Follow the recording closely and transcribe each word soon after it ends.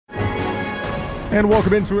And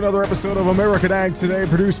welcome into another episode of American Ag Today,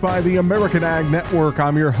 produced by the American Ag Network.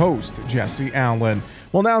 I'm your host, Jesse Allen.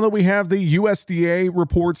 Well, now that we have the USDA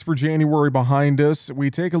reports for January behind us, we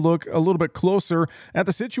take a look a little bit closer at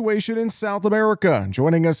the situation in South America.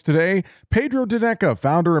 Joining us today, Pedro Danecca,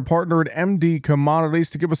 founder and partner at MD Commodities,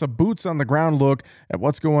 to give us a boots-on-the-ground look at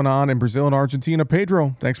what's going on in Brazil and Argentina.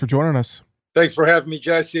 Pedro, thanks for joining us. Thanks for having me,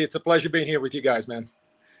 Jesse. It's a pleasure being here with you guys, man.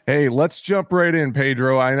 Hey, let's jump right in,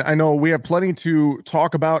 Pedro. I know we have plenty to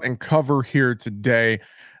talk about and cover here today.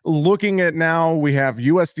 Looking at now, we have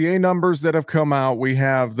USDA numbers that have come out. We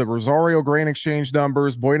have the Rosario Grain Exchange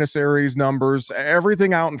numbers, Buenos Aires numbers,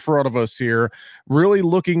 everything out in front of us here. Really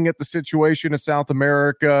looking at the situation in South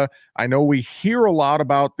America. I know we hear a lot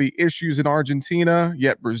about the issues in Argentina,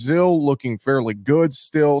 yet Brazil looking fairly good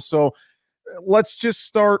still. So let's just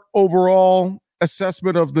start overall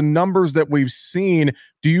assessment of the numbers that we've seen.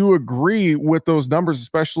 Do you agree with those numbers,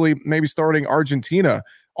 especially maybe starting Argentina?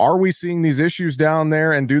 Are we seeing these issues down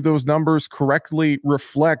there, and do those numbers correctly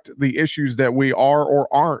reflect the issues that we are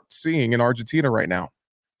or aren't seeing in Argentina right now?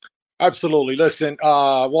 Absolutely. Listen,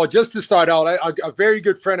 well, just to start out, a very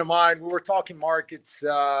good friend of mine, we were talking markets.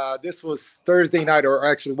 This was Thursday night, or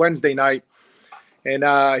actually Wednesday night. And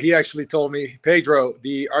he actually told me, Pedro,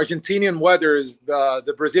 the Argentinian weather is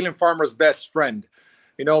the Brazilian farmer's best friend,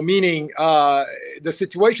 meaning the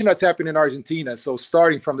situation that's happened in Argentina. So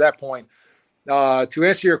starting from that point, to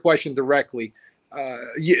answer your question directly,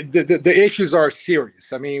 the issues are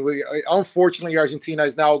serious. I mean, unfortunately, Argentina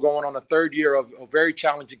is now going on a third year of very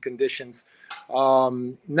challenging conditions.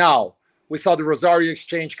 Now, we saw the Rosario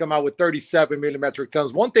Exchange come out with 37 million metric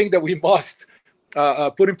tons. One thing that we must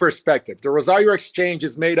put in perspective, the Rosario Exchange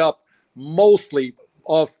is made up mostly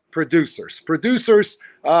of producers. Producers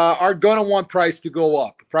are going to want prices to go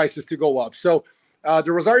up. So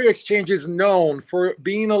the Rosario Exchange is known for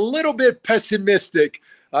being a little bit pessimistic,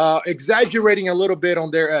 exaggerating a little bit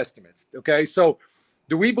on their estimates. Okay, so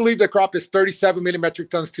do we believe the crop is 37 million metric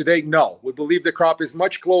tons today? No, we believe the crop is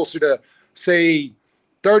much closer to, say,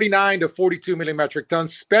 39 to 42 million metric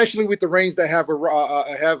tons, especially with the rains that have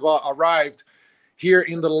arrived here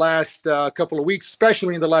in the last couple of weeks,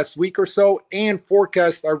 especially in the last week or so, and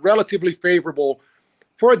forecasts are relatively favorable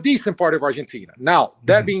for a decent part of Argentina. Now,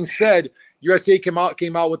 that being said, USDA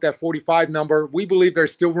came out with that 45 number. We believe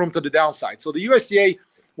there's still room to the downside. So the USDA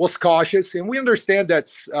was cautious, and we understand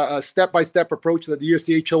that's a step-by-step approach that the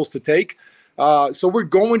USDA chose to take. So we're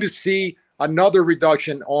going to see another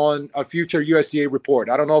reduction on a future USDA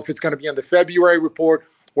report. I don't know if it's going to be on the February report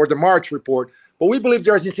or the March report, but we believe the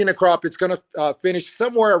Argentina crop is going to finish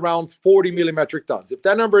somewhere around 40 million metric tons. If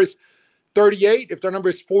that number is 38, if that number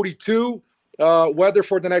is 42, weather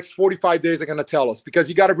for the next 45 days are going to tell us. Because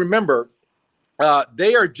you got to remember,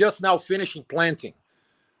 they are just now finishing planting.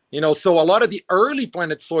 So a lot of the early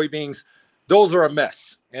planted soybeans, those are a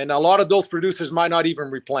mess. And a lot of those producers might not even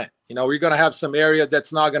replant. You're going to have some area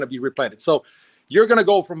that's not going to be replanted. So you're going to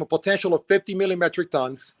go from a potential of 50 million metric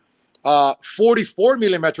tons, 44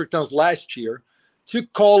 million metric tons last year, to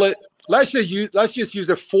call it, let's just use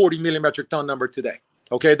a 40 million metric ton number today.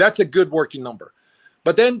 Okay, that's a good working number.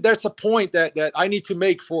 But then there's a point that I need to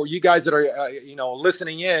make for you guys that are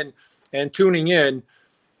listening in and tuning in.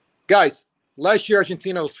 Guys, last year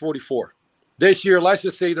Argentina was 44. This year, let's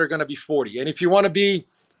just say they're going to be 40. And if you want to be,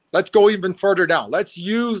 let's go even further down. Let's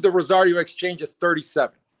use the Rosario Exchange as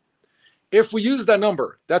 37. If we use that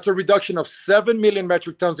number, that's a reduction of 7 million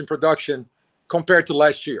metric tons in production compared to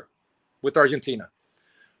last year with Argentina.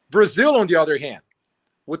 Brazil, on the other hand,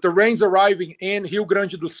 with the rains arriving in Rio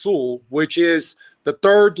Grande do Sul, which is the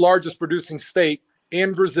third largest producing state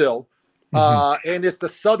in Brazil, and it's the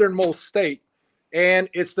southernmost state, and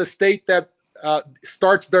it's the state that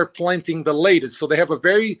starts their planting the latest. So they have a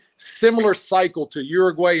very similar cycle to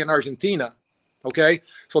Uruguay and Argentina. Okay,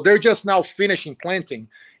 so they're just now finishing planting,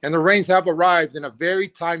 and the rains have arrived in a very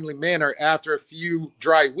timely manner after a few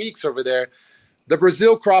dry weeks over there. The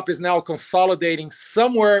Brazil crop is now consolidating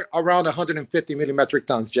somewhere around 150 million metric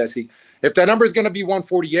tons, Jesse. If that number is going to be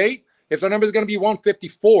 148, if that number is going to be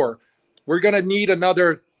 154, we're going to need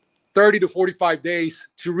another 30 to 45 days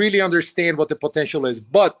to really understand what the potential is.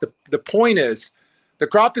 But the point is, the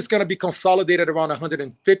crop is going to be consolidated around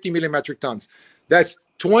 150 million metric tons. That's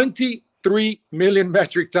 23 million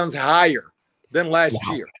metric tons higher than last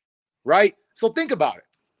year, right? So think about it.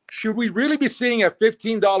 Should we really be seeing at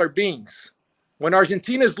 $15 beans when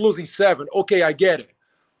Argentina is losing 7? Okay, I get it.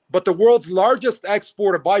 But the world's largest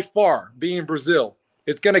exporter by far, being Brazil,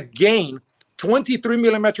 is going to gain 23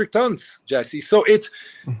 million metric tons, Jesse. So it's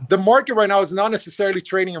the market right now is not necessarily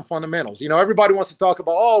trading on fundamentals. You know, everybody wants to talk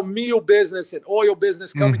about, meal business and oil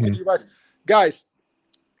business coming to the U.S. guys,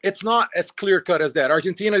 it's not as clear cut as that.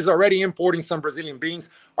 Argentina is already importing some Brazilian beans.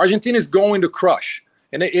 Argentina is going to crush.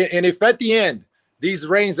 And if at the end, these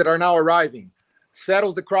rains that are now arriving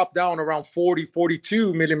settles the crop down around 40,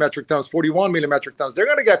 42 million metric tons, 41 million metric tons, they're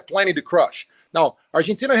going to get plenty to crush. Now,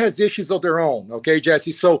 Argentina has issues of their own, okay,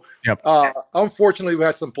 Jesse? So, unfortunately, we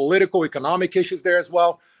have some political, economic issues there as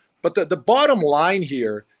well. But the bottom line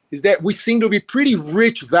here is that we seem to be pretty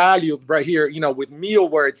rich valued right here, with meal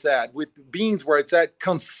where it's at, with beans where it's at,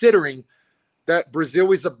 considering that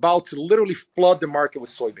Brazil is about to literally flood the market with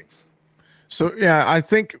soybeans. So, yeah, I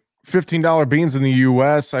think $15 beans in the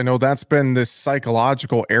U.S., I know that's been this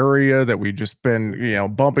psychological area that we've just been,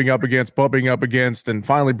 bumping up against, and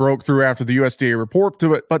finally broke through after the USDA report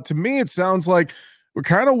to it. But to me, it sounds like we're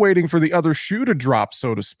kind of waiting for the other shoe to drop,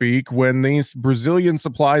 so to speak, when these Brazilian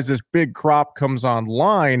supplies, this big crop comes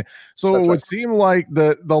online. So it would seem like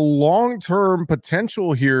the long-term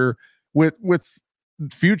potential here with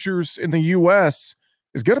futures in the U.S.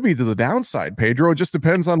 is going to be to the downside, Pedro. It just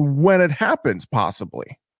depends on when it happens,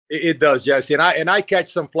 possibly. It does, Jesse. And I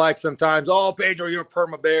catch some flack sometimes. Oh, Pedro, you're a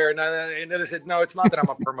perma bear. And I said, no, it's not that I'm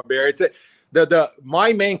a perma bear. It's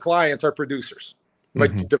my main clients are producers.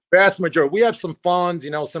 But the vast majority, we have some funds,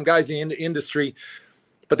 some guys in the industry,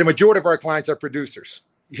 but the majority of our clients are producers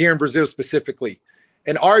here in Brazil specifically.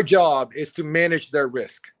 And our job is to manage their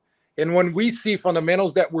risk. And when we see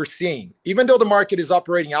fundamentals that we're seeing, even though the market is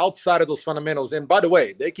operating outside of those fundamentals, and by the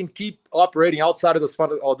way, they can keep operating outside of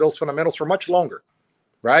those fundamentals for much longer,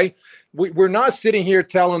 right? We're not sitting here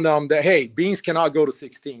telling them that, hey, beans cannot go to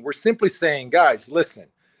 16. We're simply saying, guys, listen,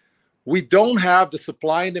 we don't have the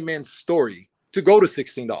supply and demand story to go to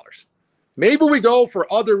 $16. Maybe we go for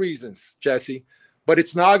other reasons, Jesse, but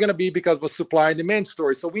it's not going to be because of a supply and demand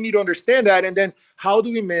story. So we need to understand that. And then how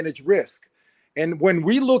do we manage risk? And when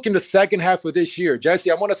we look in the second half of this year, Jesse,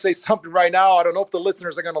 I want to say something right now. I don't know if the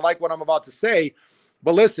listeners are going to like what I'm about to say,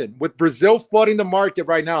 but listen, with Brazil flooding the market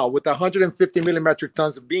right now with 150 million metric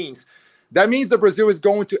tons of beans, that means that Brazil is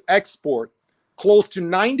going to export close to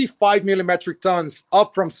 95 million metric tons,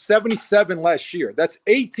 up from 77 last year. That's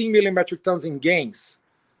 18 million metric tons in gains,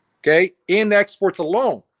 okay, in exports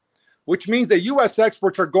alone, which means that U.S.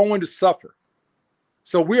 exports are going to suffer.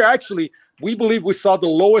 So we believe we saw the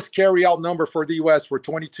lowest carry-out number for the U.S. for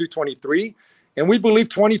 22-23, and we believe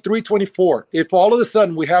 23-24. If all of a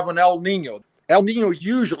sudden we have an El Nino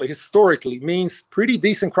usually, historically, means pretty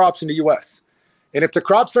decent crops in the U.S., and if the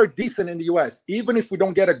crops are decent in the U.S., even if we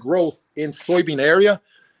don't get a growth in soybean area,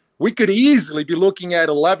 we could easily be looking at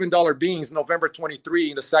 $11 beans November 23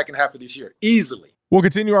 in the second half of this year. Easily. We'll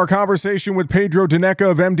continue our conversation with Pedro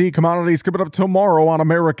Deneca of MD Commodities coming up tomorrow on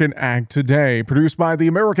American Ag Today. Produced by the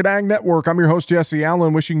American Ag Network, I'm your host, Jesse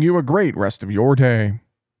Allen, wishing you a great rest of your day.